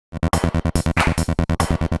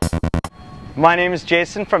My name is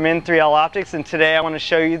Jason from N3L Optics, and today I want to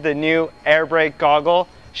show you the new Airbrake goggle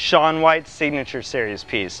Shaun White Signature Series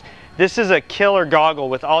piece. This is a killer goggle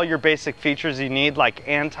with all your basic features you need, like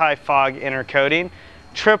anti-fog inner coating,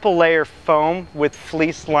 triple layer foam with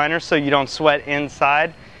fleece liner so you don't sweat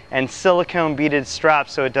inside, and silicone beaded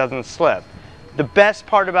straps so it doesn't slip. The best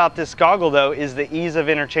part about this goggle though is the ease of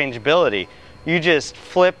interchangeability. You just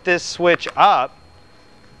flip this switch up,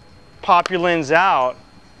 pop your lens out,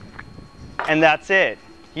 and that's it.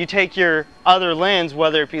 You take your other lens,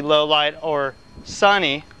 whether it be low light or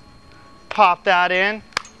sunny, pop that in,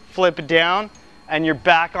 flip it down, and you're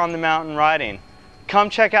back on the mountain riding. Come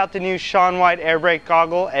check out the new Shaun White Airbrake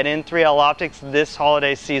goggle at N3L Optics this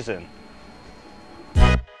holiday season.